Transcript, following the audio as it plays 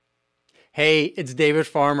Hey, it's David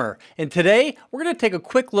Farmer, and today we're going to take a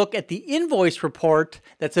quick look at the invoice report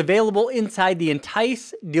that's available inside the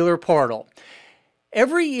Intice dealer portal.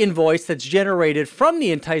 Every invoice that's generated from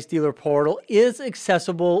the Intice dealer portal is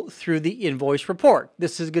accessible through the invoice report.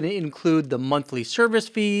 This is going to include the monthly service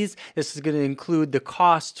fees. This is going to include the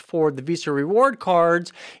costs for the Visa reward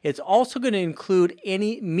cards. It's also going to include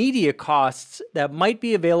any media costs that might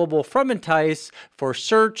be available from Intice for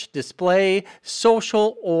search, display,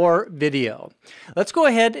 social, or video. Let's go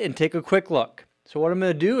ahead and take a quick look. So what I'm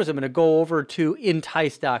going to do is I'm going to go over to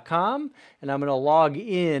intice.com and I'm going to log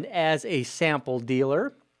in as a sample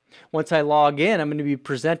dealer. Once I log in, I'm going to be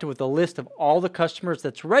presented with a list of all the customers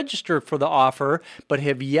that's registered for the offer but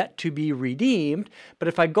have yet to be redeemed. But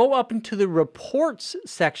if I go up into the reports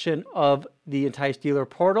section of the Intice dealer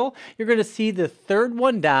portal, you're going to see the third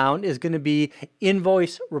one down is going to be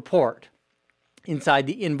Invoice Report. Inside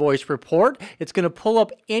the invoice report, it's going to pull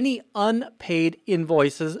up any unpaid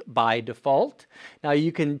invoices by default. Now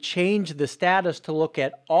you can change the status to look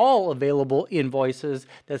at all available invoices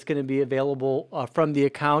that's going to be available from the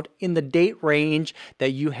account in the date range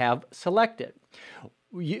that you have selected.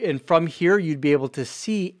 And from here, you'd be able to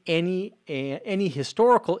see any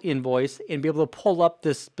historical invoice and be able to pull up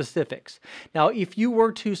the specifics. Now, if you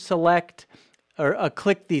were to select or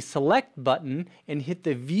click the select button and hit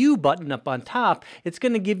the view button up on top, it's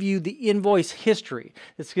going to give you the invoice history.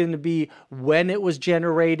 It's going to be when it was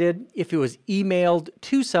generated, if it was emailed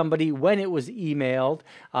to somebody, when it was emailed,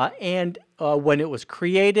 and when it was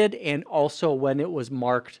created, and also when it was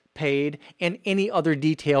marked paid, and any other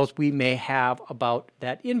details we may have about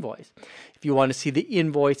that invoice. If you want to see the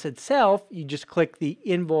invoice itself, you just click the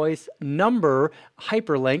invoice number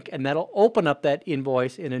hyperlink, and that'll open up that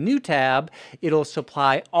invoice in a new tab. It'll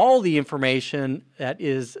supply all the information that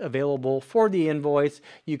is available for the invoice.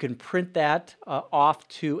 You can print that off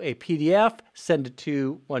to a PDF, send it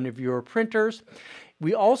to one of your printers.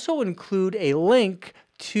 We also include a link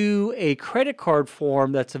to a credit card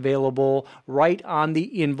form that's available right on the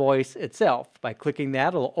invoice itself. By clicking that,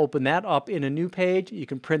 it'll open that up in a new page. You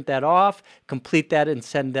can print that off, complete that, and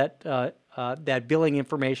send that, that billing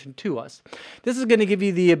information to us. This is going to give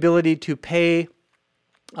you the ability to pay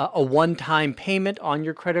a one-time payment on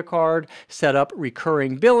your credit card, set up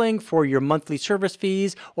recurring billing for your monthly service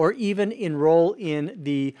fees, or even enroll in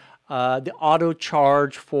the auto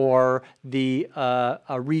charge for the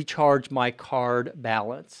recharge my card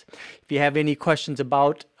balance. If you have any questions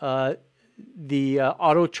about the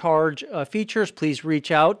auto charge features, please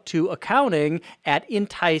reach out to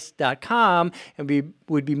accounting@intice.com, and we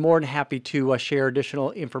would be more than happy to share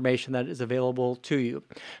additional information that is available to you.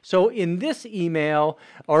 So in this email,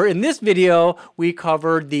 or in this video, we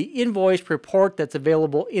covered the invoice report that's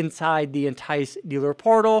available inside the Intice dealer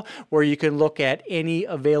portal, where you can look at any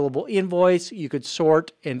available invoice. You could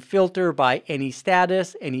sort and filter by any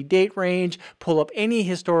status, any date range, pull up any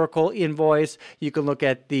historical invoice. You can look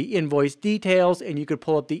at the invoice details, and you could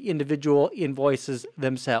pull up the individual invoices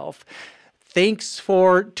themselves. Thanks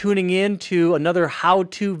for tuning in to another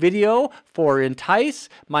how-to video for Intice.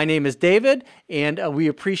 My name is David, and we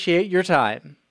appreciate your time.